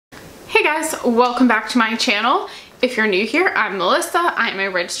guys, welcome back to my channel. If you're new here, I'm Melissa. I'm a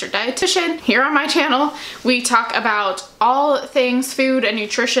registered dietitian. Here on my channel, we talk about all things food and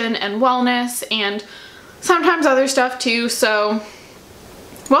nutrition and wellness and sometimes other stuff too, so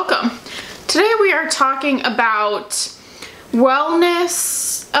welcome. Today we are talking about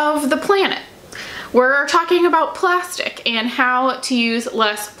wellness of the planet. We're talking about plastic and how to use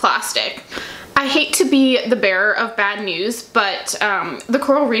less plastic. I hate to be the bearer of bad news, but the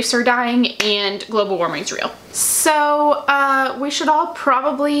coral reefs are dying and global warming is real. So we should all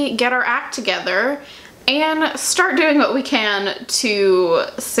probably get our act together and start doing what we can to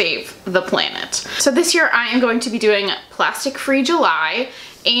save the planet. So this year I am going to be doing Plastic-Free July,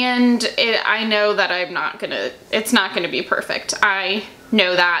 and I know that it's not gonna be perfect. I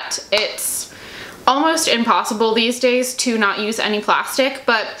know that it's almost impossible these days to not use any plastic,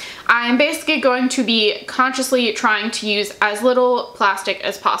 but I'm basically going to be consciously trying to use as little plastic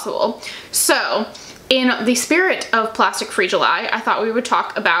as possible. So in the spirit of Plastic-Free July, I thought we would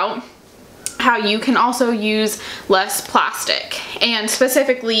talk about how you can also use less plastic, and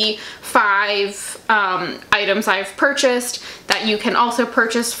specifically 5 items I've purchased that you can also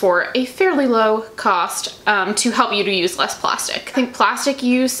purchase for a fairly low cost to help you to use less plastic. I think plastic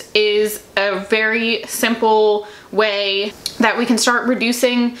use is a very simple way that we can start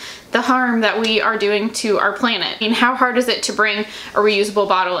reducing the harm that we are doing to our planet. I mean, how hard is it to bring a reusable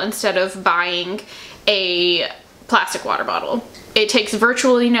bottle instead of buying a plastic water bottle? It takes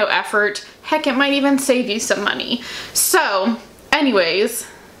virtually no effort. Heck, it might even save you some money. So anyways,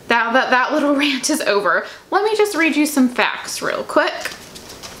 now that that little rant is over, let me just read you some facts real quick.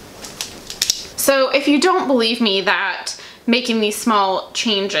 So if you don't believe me that making these small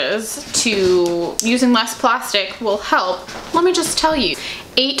changes to using less plastic will help, let me just tell you,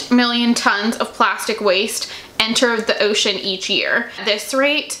 8 million tons of plastic waste enter the ocean each year. At this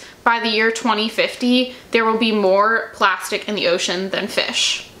rate, by the year 2050, there will be more plastic in the ocean than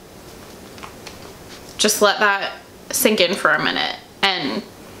fish. Just let that sink in for a minute and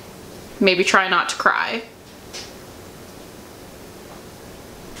maybe try not to cry.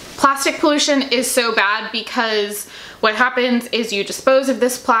 Plastic pollution is so bad because what happens is you dispose of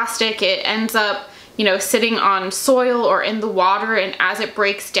this plastic, it ends up, sitting on soil or in the water, and as it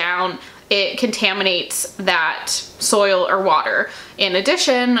breaks down, it contaminates that soil or water. In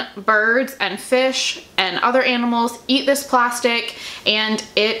addition, birds and fish and other animals eat this plastic and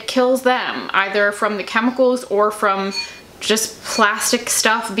it kills them, either from the chemicals or from just plastic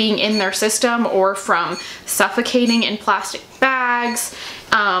stuff being in their system or from suffocating in plastic bags.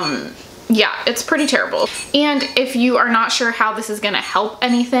 Yeah, it's pretty terrible. And if you are not sure how this is gonna help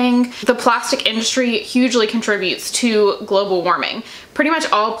anything, the plastic industry hugely contributes to global warming. Pretty much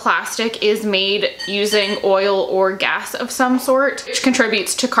all plastic is made using oil or gas of some sort, which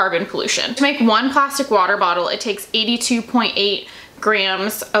contributes to carbon pollution. To make one plastic water bottle, it takes 82.8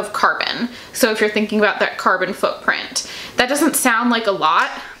 grams of carbon. So if you're thinking about that carbon footprint, that doesn't sound like a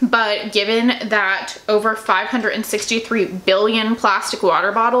lot, but given that over 563 billion plastic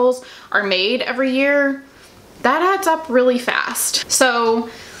water bottles are made every year, that adds up really fast.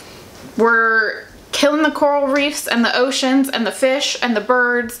 So we're killing the coral reefs and the oceans and the fish and the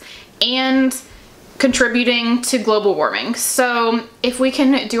birds and contributing to global warming. So if we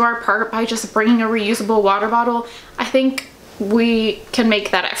can do our part by just bringing a reusable water bottle, I think we can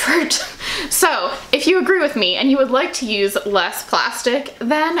make that effort. So if you agree with me and you would like to use less plastic,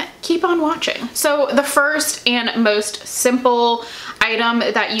 then keep on watching. So the first and most simple item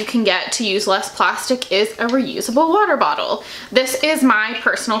that you can get to use less plastic is a reusable water bottle. This is my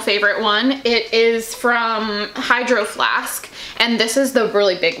personal favorite one. It is from Hydro Flask, and this is the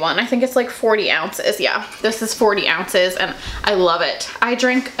really big one. I think it's like 40 ounces. Yeah, this is 40 ounces and I love it. I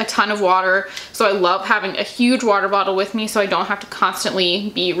drink a ton of water, so I love having a huge water bottle with me so I don't have to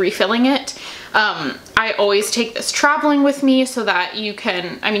constantly be refilling it. I always take this traveling with me so that you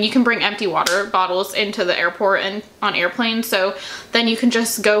can bring empty water bottles into the airport and on airplanes, so then you can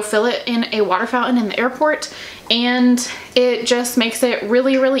just go fill it in a water fountain in the airport, and it just makes it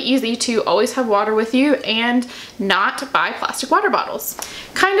really, really easy to always have water with you and not buy plastic water bottles.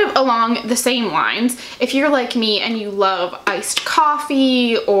 Kind of along the same lines, if you're like me and you love iced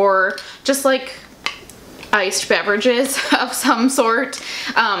coffee or just like iced beverages of some sort,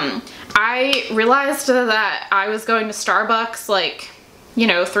 I realized that I was going to Starbucks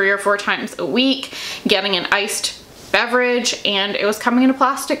 3 or 4 times a week, getting an iced beverage, and it was coming in a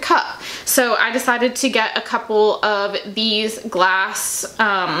plastic cup. So I decided to get a couple of these glass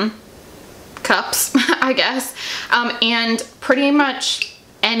cups, I guess, and pretty much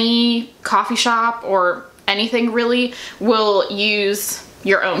any coffee shop or anything really will use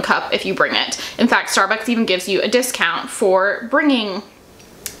your own cup if you bring it. In fact, Starbucks even gives you a discount for bringing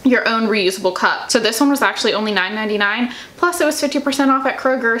your own reusable cup. So this one was actually only $9.99, plus it was 50% off at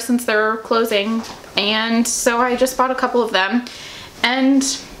Kroger since they're closing. And so I just bought a couple of them. And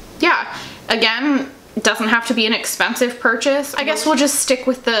yeah, again, it doesn't have to be an expensive purchase. I guess we'll just stick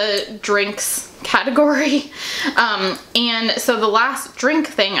with the drinks category. And so the last drink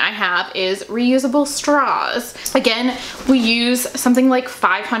thing I have is reusable straws. Again, we use something like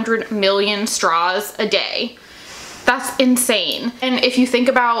 500 million straws a day. That's insane. And if you think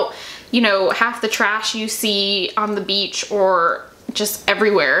about, you know, half the trash you see on the beach or just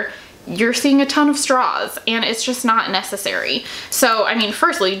everywhere, you're seeing a ton of straws, and it's just not necessary. So, I mean,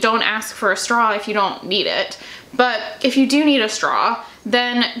 firstly, don't ask for a straw if you don't need it. But if you do need a straw,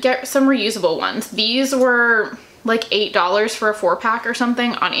 then get some reusable ones. These were like $8 for a 4-pack or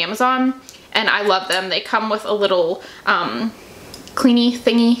something on Amazon, and I love them. They come with a little cleany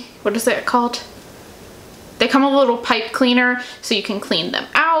thingy. What is it called? They come with a little pipe cleaner so you can clean them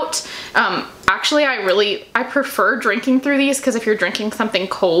out. Actually, I prefer drinking through these because if you're drinking something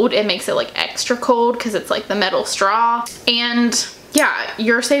cold, it makes it like extra cold because it's like the metal straw. And yeah,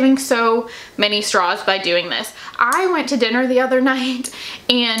 you're saving so many straws by doing this. I went to dinner the other night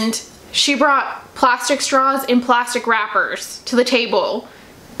and she brought plastic straws in plastic wrappers to the table.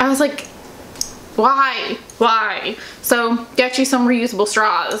 I was like, why? Why? So get you some reusable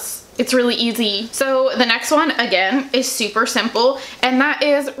straws. It's really easy. So the next one, again, is super simple, and that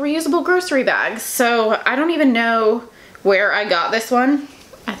is reusable grocery bags. So I don't even know where I got this one.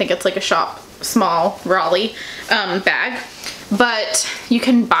 I think it's like a Shop Small Raleigh bag, but you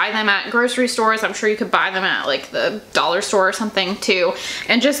can buy them at grocery stores. I'm sure you could buy them at like the dollar store or something too,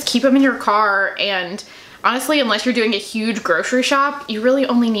 and just keep them in your car. And honestly, unless you're doing a huge grocery shop, you really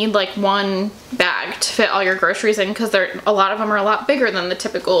only need like one bag to fit all your groceries in, because a lot of them are a lot bigger than the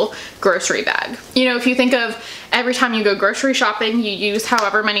typical grocery bag. You know, if you think of every time you go grocery shopping, you use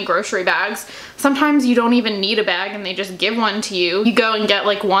however many grocery bags. Sometimes you don't even need a bag and they just give one to you. You go and get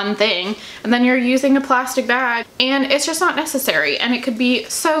like one thing and then you're using a plastic bag, and it's just not necessary. And it could be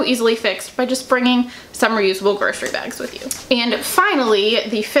so easily fixed by just bringing some reusable grocery bags with you. And finally,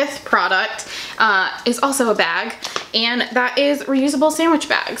 the 5th product is also a bag, and that is reusable sandwich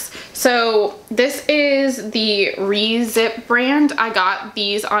bags. So this is the Rezip brand. I got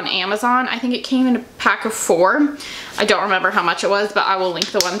these on Amazon. I think it came in a pack of 4. I don't remember how much it was, but I will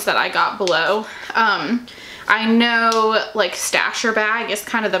link the ones that I got below. I know like Stasher bag is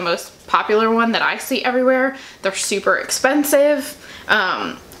kind of the most popular one that I see everywhere. They're super expensive.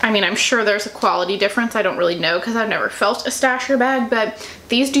 I mean, I'm sure there's a quality difference. I don't really know because I've never felt a Stasher bag, but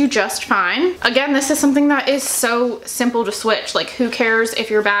these do just fine. Again, this is something that is so simple to switch. Like, who cares if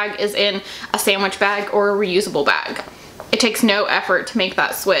your bag is in a sandwich bag or a reusable bag? It takes no effort to make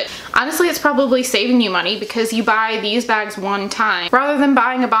that switch. Honestly, it's probably saving you money because you buy these bags one time rather than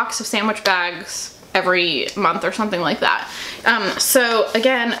buying a box of sandwich bags every month or something like that. So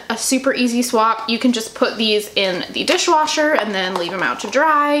again, a super easy swap. You can just put these in the dishwasher and then leave them out to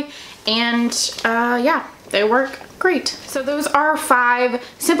dry, and yeah, they work great. So those are 5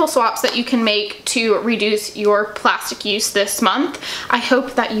 simple swaps that you can make to reduce your plastic use this month. I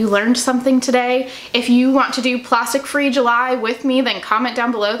hope that you learned something today. If you want to do Plastic Free July with me, then comment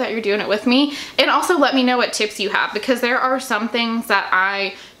down below that you're doing it with me, and also let me know what tips you have, because there are some things that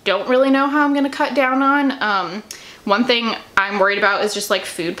I don't really know how I'm gonna cut down on. One thing I'm worried about is just like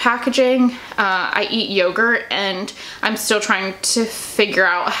food packaging. I eat yogurt and I'm still trying to figure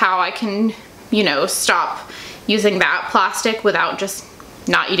out how I can, you know, stop using that plastic without just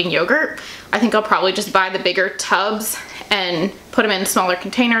not eating yogurt. I think I'll probably just buy the bigger tubs and put them in smaller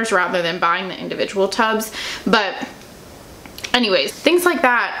containers rather than buying the individual tubs. But anyways, things like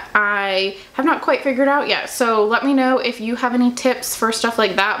that I have not quite figured out yet. So let me know if you have any tips for stuff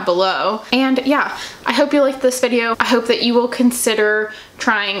like that below. And yeah, I hope you liked this video. I hope that you will consider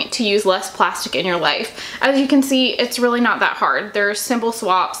trying to use less plastic in your life. As you can see, it's really not that hard. There's simple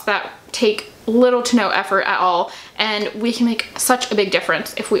swaps that take little to no effort at all, and we can make such a big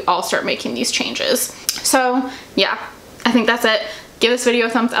difference if we all start making these changes. So yeah, I think that's it. Give this video a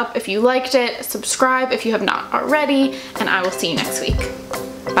thumbs up if you liked it, subscribe if you have not already, and I will see you next week.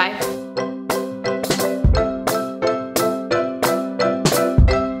 Bye.